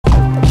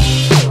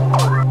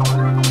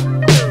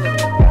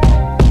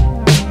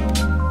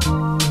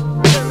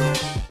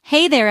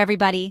there,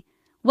 everybody.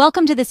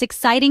 Welcome to this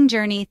exciting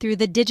journey through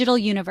the digital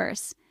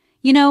universe.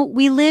 You know,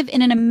 we live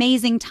in an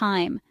amazing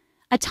time,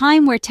 a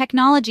time where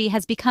technology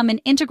has become an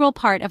integral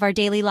part of our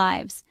daily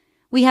lives.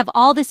 We have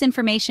all this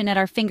information at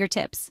our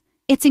fingertips.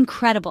 It's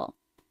incredible.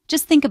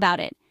 Just think about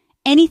it.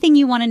 Anything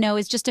you want to know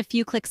is just a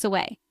few clicks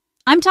away.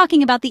 I'm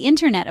talking about the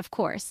internet, of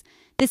course,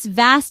 this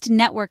vast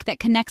network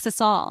that connects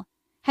us all.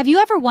 Have you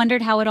ever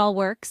wondered how it all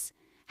works?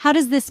 How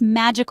does this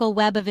magical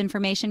web of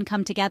information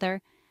come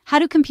together? How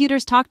do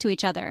computers talk to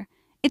each other?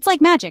 It's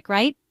like magic,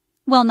 right?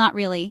 Well, not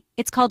really.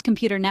 It's called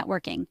computer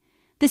networking.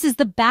 This is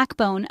the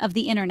backbone of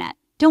the internet.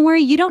 Don't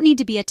worry, you don't need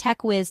to be a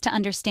tech whiz to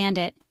understand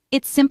it.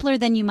 It's simpler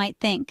than you might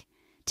think.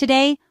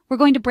 Today, we're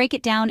going to break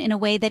it down in a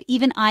way that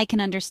even I can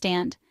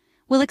understand.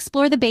 We'll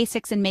explore the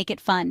basics and make it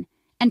fun.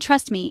 And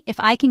trust me, if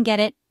I can get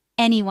it,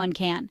 anyone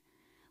can.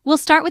 We'll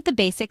start with the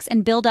basics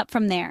and build up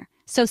from there.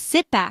 So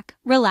sit back,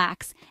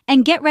 relax,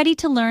 and get ready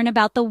to learn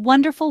about the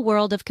wonderful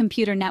world of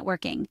computer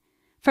networking.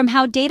 From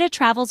how data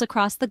travels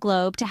across the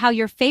globe to how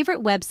your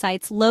favorite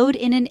websites load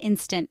in an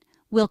instant,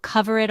 we'll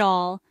cover it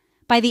all.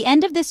 By the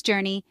end of this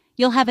journey,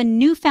 you'll have a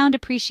newfound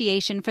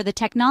appreciation for the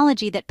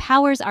technology that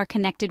powers our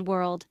connected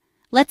world.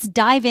 Let's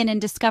dive in and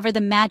discover the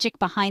magic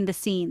behind the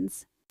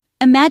scenes.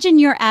 Imagine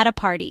you're at a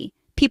party.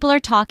 People are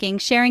talking,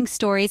 sharing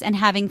stories, and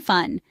having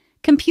fun.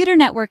 Computer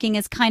networking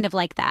is kind of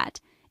like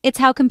that. It's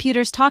how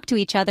computers talk to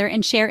each other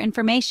and share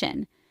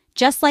information.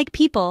 Just like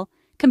people,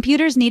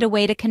 computers need a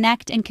way to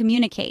connect and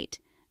communicate.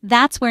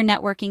 That's where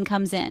networking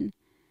comes in.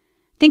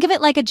 Think of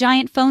it like a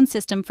giant phone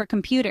system for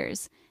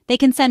computers. They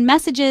can send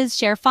messages,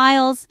 share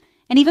files,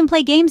 and even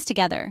play games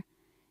together.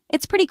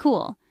 It's pretty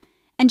cool.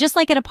 And just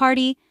like at a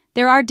party,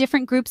 there are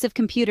different groups of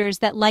computers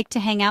that like to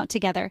hang out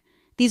together.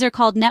 These are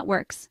called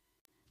networks.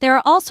 There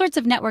are all sorts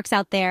of networks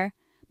out there,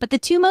 but the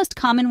two most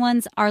common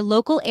ones are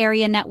local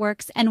area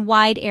networks and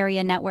wide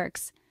area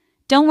networks.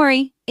 Don't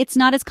worry, it's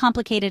not as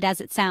complicated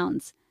as it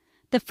sounds.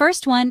 The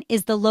first one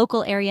is the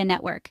local area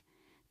network.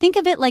 Think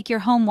of it like your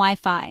home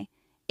Wi-Fi.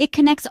 It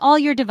connects all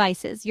your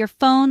devices, your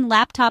phone,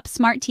 laptop,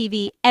 smart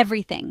TV,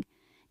 everything.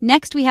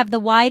 Next, we have the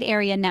wide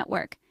area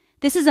network.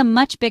 This is a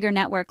much bigger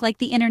network, like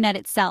the internet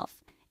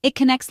itself. It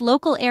connects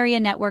local area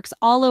networks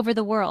all over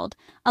the world,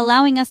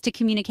 allowing us to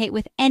communicate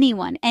with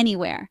anyone,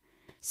 anywhere.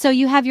 So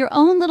you have your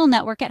own little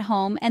network at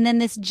home and then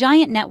this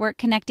giant network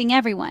connecting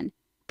everyone.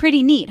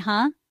 Pretty neat,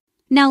 huh?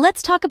 Now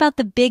let's talk about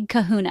the big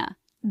kahuna,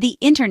 the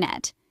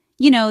internet.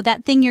 You know,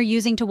 that thing you're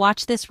using to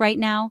watch this right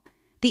now?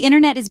 The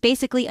internet is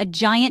basically a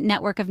giant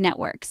network of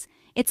networks.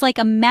 It's like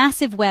a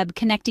massive web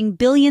connecting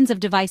billions of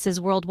devices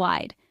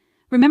worldwide.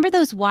 Remember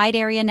those wide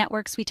area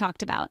networks we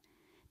talked about?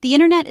 The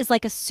internet is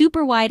like a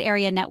super wide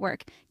area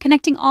network,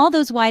 connecting all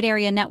those wide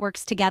area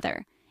networks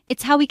together.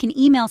 It's how we can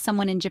email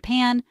someone in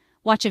Japan,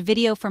 watch a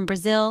video from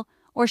Brazil,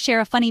 or share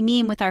a funny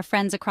meme with our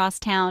friends across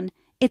town.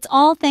 It's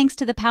all thanks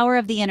to the power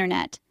of the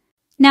internet.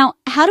 Now,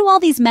 how do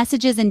all these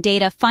messages and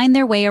data find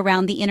their way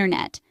around the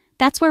internet?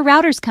 That's where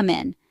routers come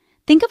in.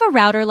 Think of a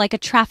router like a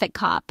traffic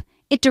cop.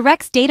 It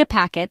directs data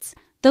packets,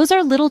 those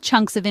are little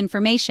chunks of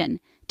information,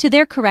 to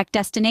their correct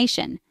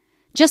destination.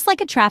 Just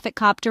like a traffic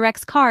cop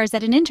directs cars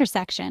at an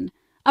intersection,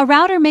 a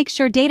router makes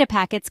sure data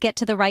packets get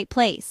to the right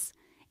place.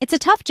 It's a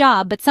tough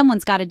job, but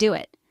someone's got to do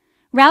it.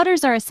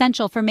 Routers are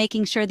essential for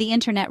making sure the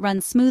internet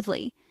runs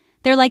smoothly.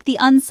 They're like the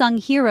unsung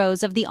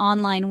heroes of the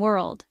online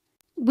world.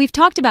 We've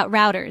talked about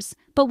routers,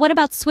 but what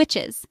about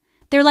switches?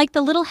 They're like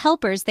the little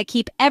helpers that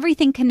keep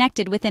everything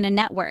connected within a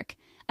network.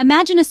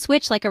 Imagine a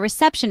switch like a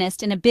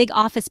receptionist in a big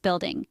office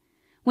building.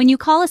 When you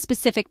call a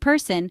specific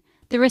person,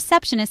 the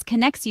receptionist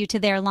connects you to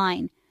their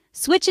line.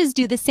 Switches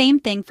do the same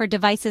thing for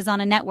devices on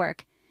a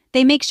network.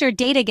 They make sure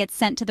data gets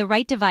sent to the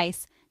right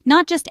device,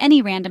 not just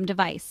any random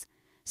device.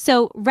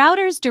 So,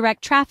 routers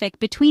direct traffic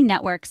between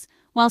networks,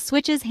 while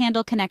switches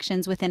handle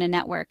connections within a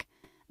network.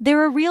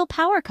 They're a real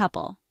power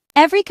couple.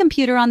 Every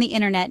computer on the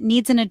internet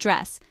needs an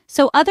address,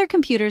 so other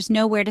computers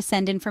know where to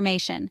send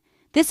information.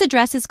 This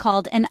address is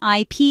called an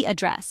IP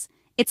address.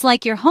 It's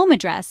like your home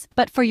address,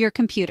 but for your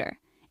computer.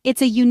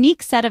 It's a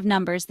unique set of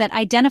numbers that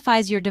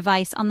identifies your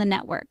device on the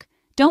network.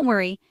 Don't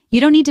worry, you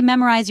don't need to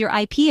memorize your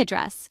IP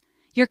address.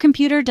 Your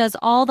computer does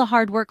all the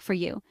hard work for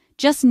you.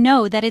 Just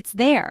know that it's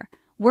there,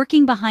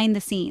 working behind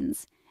the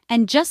scenes.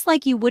 And just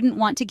like you wouldn't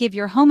want to give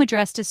your home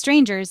address to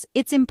strangers,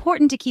 it's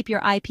important to keep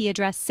your IP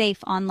address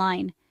safe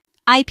online.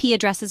 IP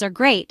addresses are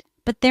great,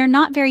 but they're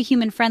not very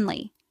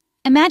human-friendly.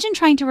 Imagine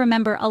trying to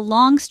remember a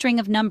long string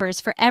of numbers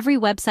for every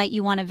website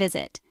you want to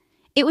visit.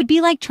 It would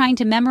be like trying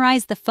to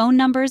memorize the phone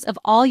numbers of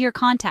all your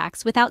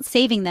contacts without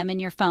saving them in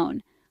your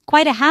phone.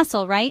 Quite a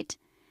hassle, right?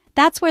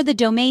 That's where the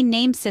domain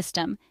name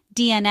system,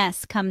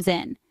 DNS, comes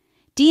in.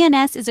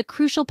 DNS is a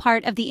crucial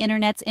part of the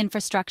internet's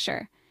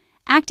infrastructure,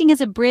 acting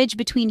as a bridge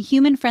between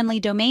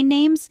human-friendly domain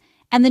names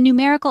and the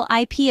numerical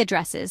IP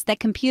addresses that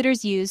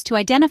computers use to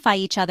identify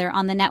each other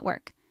on the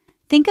network.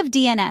 Think of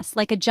DNS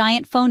like a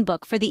giant phone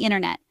book for the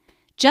internet.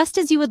 Just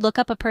as you would look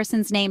up a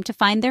person's name to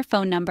find their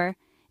phone number,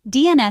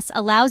 DNS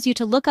allows you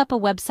to look up a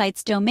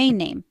website's domain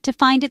name to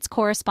find its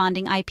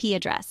corresponding IP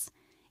address.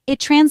 It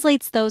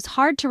translates those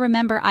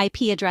hard-to-remember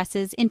IP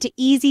addresses into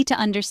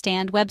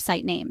easy-to-understand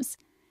website names.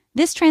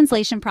 This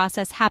translation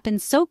process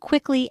happens so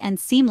quickly and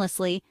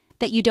seamlessly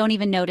that you don't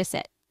even notice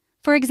it.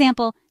 For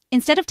example,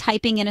 instead of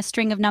typing in a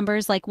string of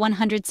numbers like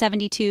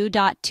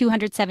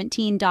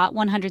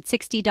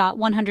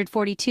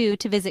 172.217.160.142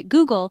 to visit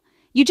Google,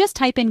 you just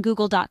type in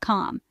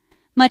google.com.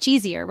 Much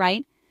easier,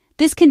 right?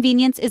 This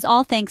convenience is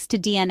all thanks to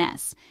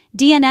DNS.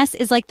 DNS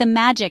is like the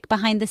magic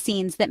behind the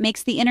scenes that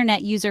makes the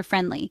internet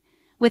user-friendly.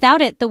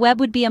 Without it, the web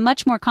would be a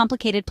much more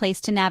complicated place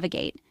to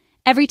navigate.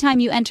 Every time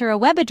you enter a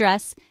web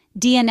address,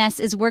 DNS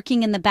is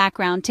working in the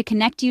background to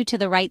connect you to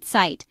the right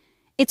site.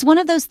 It's one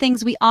of those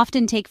things we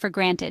often take for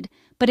granted,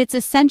 but it's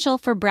essential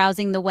for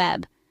browsing the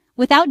web.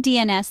 Without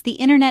DNS, the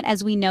internet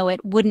as we know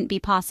it wouldn't be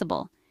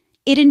possible.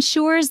 It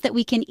ensures that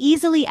we can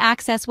easily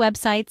access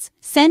websites,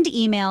 send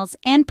emails,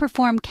 and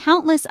perform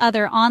countless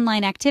other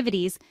online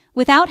activities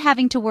without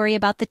having to worry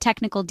about the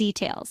technical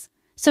details.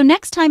 So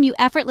next time you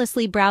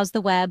effortlessly browse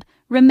the web,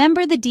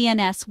 remember the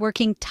DNS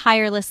working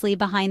tirelessly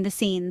behind the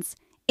scenes.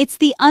 It's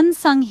the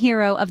unsung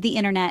hero of the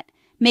internet,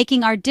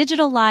 making our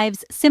digital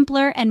lives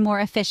simpler and more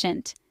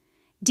efficient.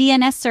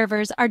 DNS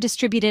servers are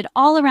distributed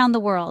all around the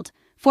world,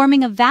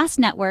 forming a vast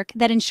network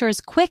that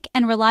ensures quick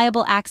and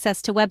reliable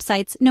access to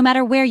websites no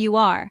matter where you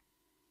are.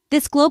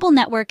 This global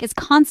network is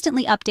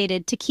constantly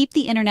updated to keep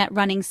the internet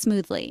running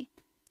smoothly.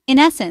 In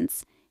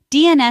essence,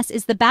 DNS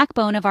is the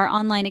backbone of our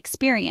online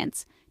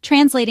experience,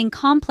 translating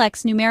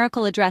complex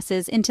numerical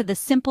addresses into the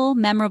simple,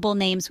 memorable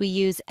names we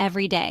use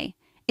every day.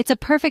 It's a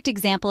perfect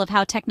example of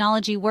how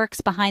technology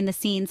works behind the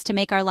scenes to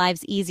make our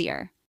lives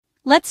easier.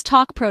 Let's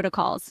talk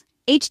protocols,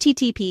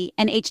 HTTP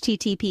and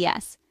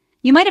HTTPS.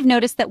 You might have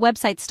noticed that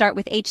websites start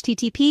with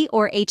HTTP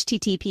or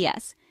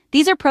HTTPS.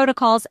 These are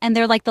protocols and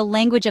they're like the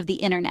language of the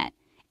internet.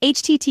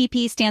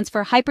 HTTP stands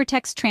for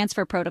Hypertext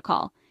Transfer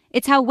Protocol.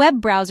 It's how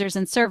web browsers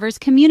and servers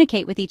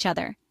communicate with each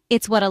other.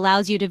 It's what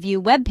allows you to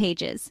view web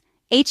pages.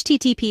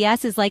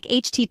 HTTPS is like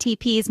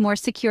HTTP's more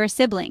secure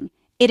sibling.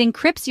 It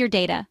encrypts your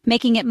data,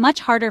 making it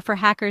much harder for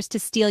hackers to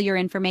steal your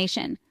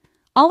information.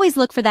 Always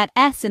look for that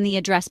S in the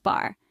address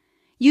bar.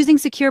 Using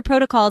secure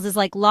protocols is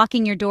like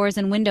locking your doors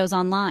and windows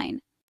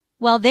online.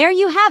 Well, there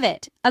you have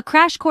it, a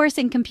crash course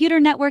in computer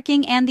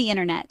networking and the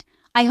internet.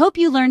 I hope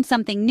you learned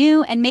something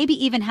new and maybe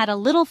even had a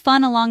little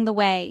fun along the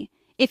way.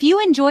 If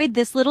you enjoyed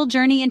this little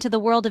journey into the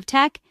world of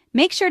tech,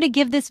 make sure to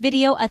give this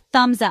video a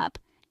thumbs up.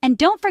 And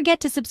don't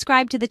forget to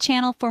subscribe to the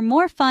channel for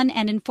more fun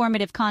and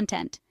informative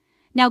content.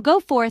 Now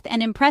go forth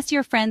and impress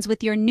your friends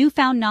with your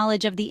newfound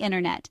knowledge of the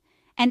internet.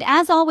 And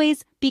as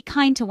always, be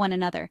kind to one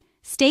another,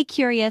 stay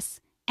curious,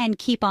 and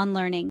keep on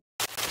learning.